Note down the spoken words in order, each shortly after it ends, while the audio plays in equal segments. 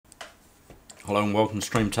Hello and welcome to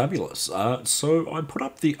Streamtabulous. So I put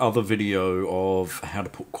up the other video of how to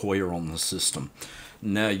put Kohya on the system.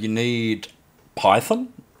 Now you need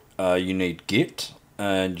Python, you need Git,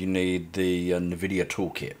 and you need the NVIDIA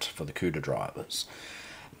toolkit for the CUDA drivers.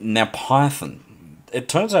 Now Python, it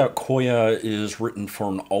turns out Kohya is written for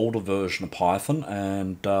an older version of Python,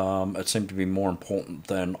 and it seemed to be more important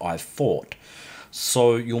than I thought.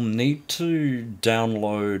 So you'll need to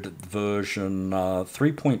download version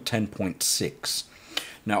 3.10.6.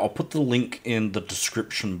 Now I'll put the link in the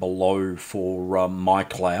description below for my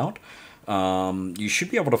cloud. You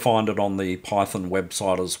should be able to find it on the Python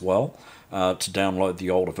website as well to download the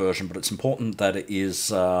older version, but it's important that it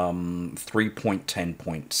is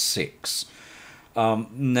 3.10.6.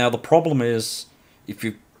 Now the problem is, if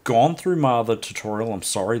you've gone through my other tutorial, I'm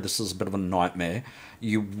sorry, this is a bit of a nightmare.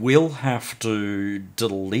 You will have to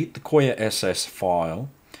delete the Kohya SS file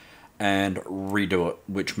and redo it,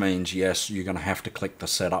 which means, yes, you're going to have to click the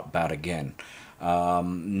setup bat again.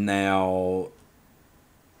 Now,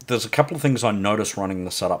 there's a couple of things I noticed running the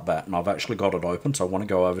setup bat, and I've actually got it open, so I want to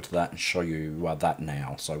go over to that and show you that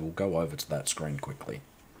now. So we'll go over to that screen quickly.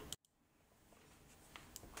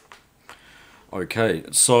 Okay,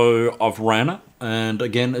 so I've ran it, and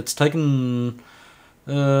again, it's taken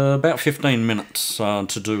about 15 minutes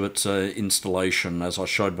to do its installation, as I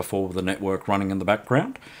showed before with the network running in the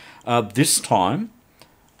background. This time,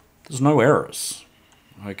 there's no errors.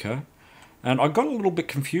 Okay, and I got a little bit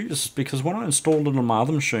confused because when I installed it on my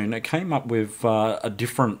other machine, it came up with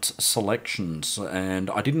different selections, and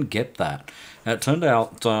I didn't get that. It turned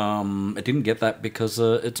out it didn't get that because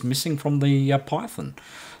it's missing from the Python.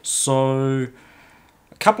 So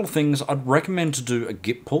a couple of things, I'd recommend to do a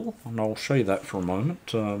git pull, and I'll show you that for a moment.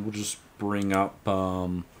 We'll just bring up,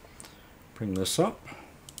 bring this up.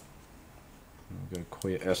 We'll go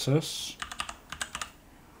Kohya SS.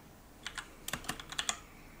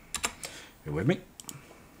 You with me?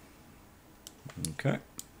 Okay.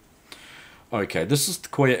 Okay, this is the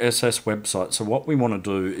Kohya SS website. So what we want to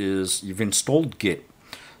do is, you've installed Git.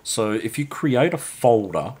 So if you create a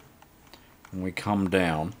folder, and we come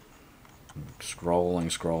down,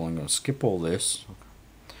 scrolling, I'll skip all this.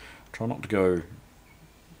 Try not to go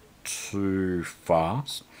too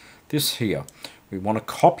fast. This here, we want to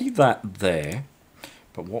copy that there,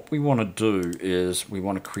 but what we want to do is we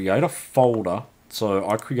want to create a folder. So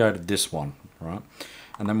I created this one, right?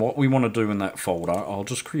 And then what we want to do in that folder, I'll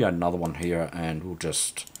just create another one here, and I'll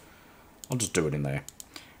just do it in there.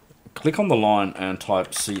 Click on the line and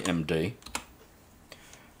type CMD.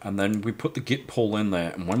 And then we put the git pull in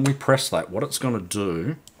there, and when we press that, what it's going to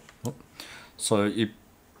do, so you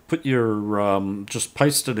put your, just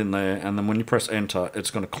paste it in there, and then when you press enter, it's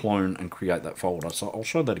going to clone and create that folder. So I'll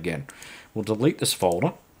show that again. We'll delete this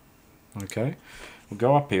folder, okay, we'll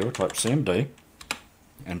go up here, we'll type CMD,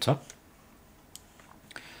 enter.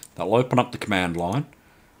 That'll open up the command line.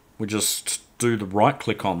 We just do the right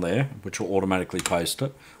click on there, which will automatically paste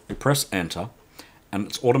it. We press enter, and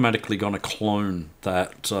it's automatically going to clone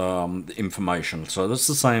that information. So that's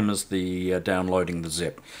the same as the downloading the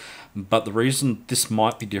zip. But the reason this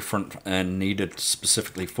might be different and needed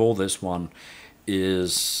specifically for this one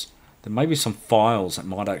is there may be some files that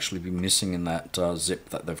might actually be missing in that zip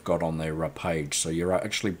that they've got on their page. So you're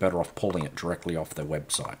actually better off pulling it directly off their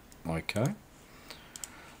website. Okay.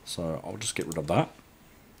 So I'll just get rid of that.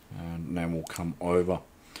 And then we'll come over.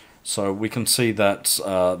 So we can see that's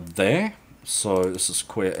there. So this is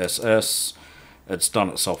Kohya SS. It's done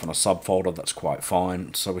itself in a subfolder. That's quite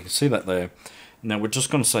fine. So we can see that there. Now we're just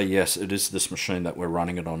going to say yes, it is this machine that we're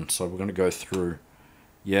running it on. So we're going to go through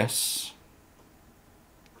yes.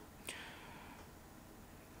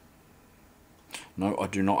 No, I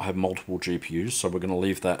do not have multiple GPUs, so we're going to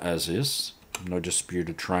leave that as is. No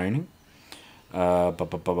disputed training. You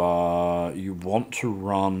want to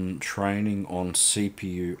run training on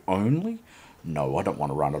CPU only? No, I don't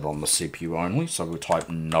want to run it on the CPU only, so we'll type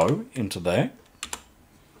no into there.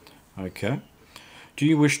 Okay. Do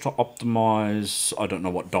you wish to optimize, I don't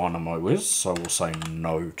know what Dynamo is, so we'll say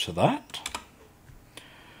no to that.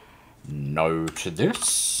 No to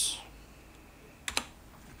this.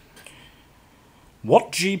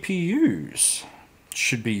 What GPUs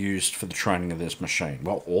should be used for the training of this machine?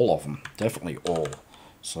 Well, all of them, definitely all.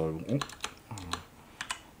 So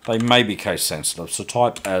they may be case sensitive, so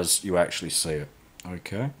type as you actually see it.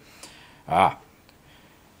 Okay.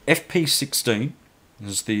 FP16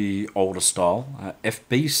 is the older style.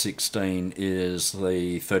 FB16 is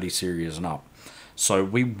the 30 series and up. So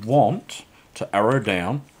we want to arrow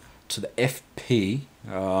down to the FP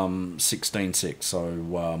 16.6, so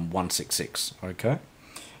 166. Okay.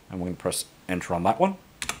 And we can press enter on that one.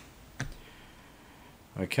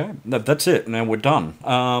 Okay, that's it. Now we're done.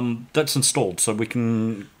 That's installed, so we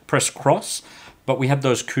can press cross. But we had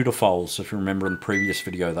those CUDA files, if you remember in the previous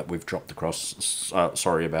video, that we've dropped across.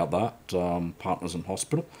 Sorry about that, Partners in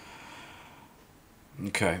Hospital.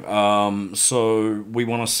 Okay, so we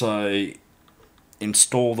want to say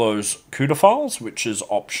install those CUDA files, which is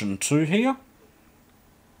option 2 here.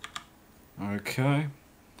 Okay.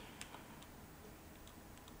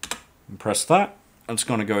 And press that. It's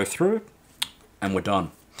going to go through, and we're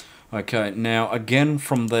done. Okay, now again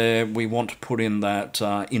from there, we want to put in that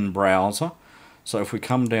in browser. So if we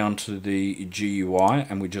come down to the GUI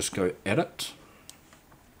and we just go edit,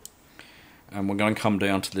 and we're going to come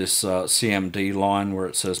down to this CMD line where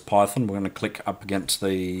it says Python. We're going to click up against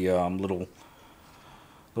the little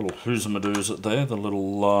who's-a-madoo's there, the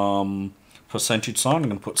little percentage sign. I'm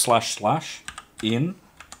going to put /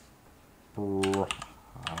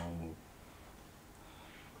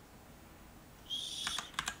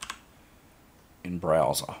 in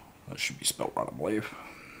browser. That should be spelled right, I believe.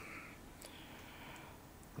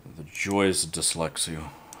 The joys of dyslexia.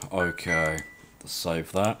 Okay, let's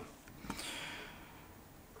save that.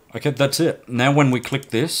 Okay, that's it. Now when we click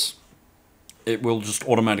this, it will just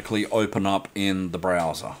automatically open up in the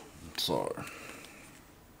browser. So,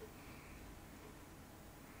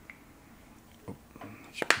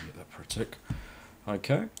 get that for a tick.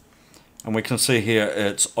 Okay, and we can see here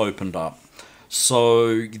it's opened up.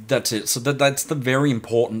 So that's it. So that's the very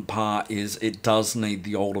important part, is it does need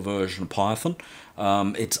the older version of Python.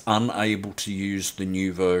 It's unable to use the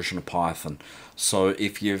new version of Python. So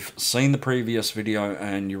if you've seen the previous video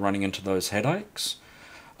and you're running into those headaches,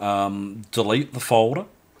 delete the folder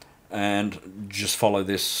and just follow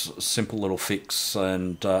this simple little fix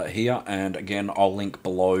and here. And again, I'll link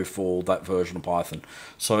below for that version of Python.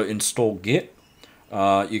 So install Git.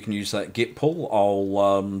 You can use that Git pull.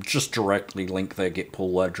 I'll just directly link their Git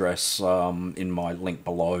pull address in my link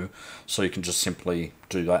below, so you can just simply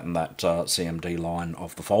do that in that CMD line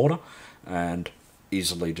of the folder and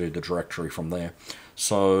easily do the directory from there.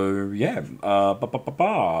 So yeah,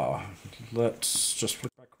 let's just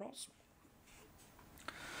flick back across.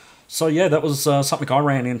 So yeah, that was something I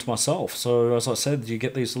ran into myself. So as I said, you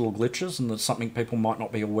get these little glitches, and that's something people might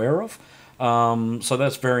not be aware of. So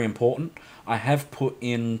that's very important. I have put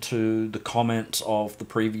into the comments of the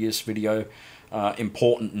previous video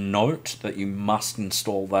important note that you must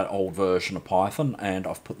install that old version of Python, and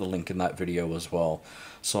I've put the link in that video as well.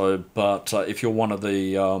 So, but if you're one of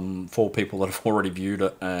the 4 people that have already viewed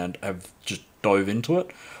it and have just dove into it,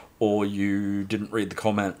 or you didn't read the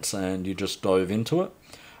comments and you just dove into it,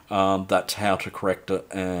 that's how to correct it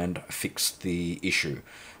and fix the issue.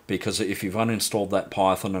 Because if you've uninstalled that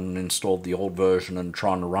Python and installed the old version and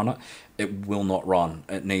trying to run it, it will not run.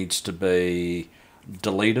 It needs to be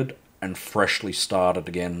deleted and freshly started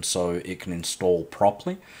again so it can install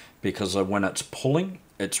properly. Because when it's pulling,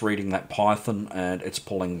 it's reading that Python and it's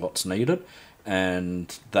pulling what's needed.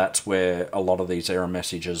 And that's where a lot of these error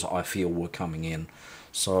messages I feel were coming in.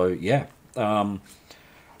 So yeah,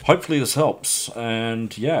 hopefully this helps.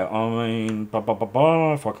 And yeah, I mean,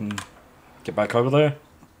 if I can get back over there.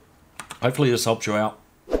 Hopefully this helps you out.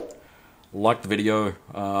 Like the video,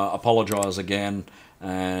 apologise again,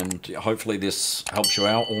 and hopefully this helps you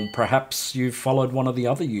out. Or perhaps you've followed one of the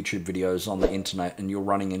other YouTube videos on the internet and you're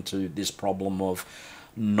running into this problem of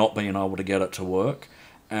not being able to get it to work.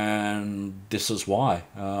 And this is why.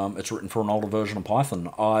 It's written for an older version of Python.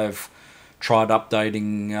 I've tried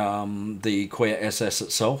updating the Kohya SS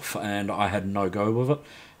itself, and I had no go with it.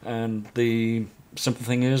 And the simple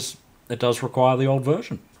thing is, it does require the old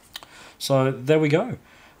version. So there we go.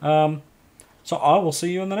 So I will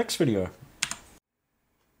see you in the next video.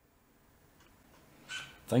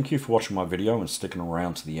 Thank you for watching my video and sticking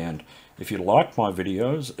around to the end. If you like my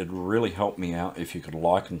videos, it'd really help me out if you could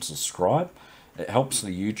like and subscribe. It helps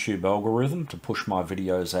the YouTube algorithm to push my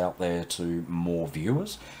videos out there to more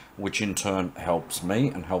viewers, which in turn helps me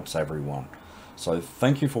and helps everyone. So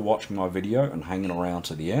thank you for watching my video and hanging around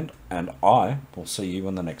to the end, and I will see you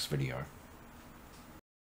in the next video.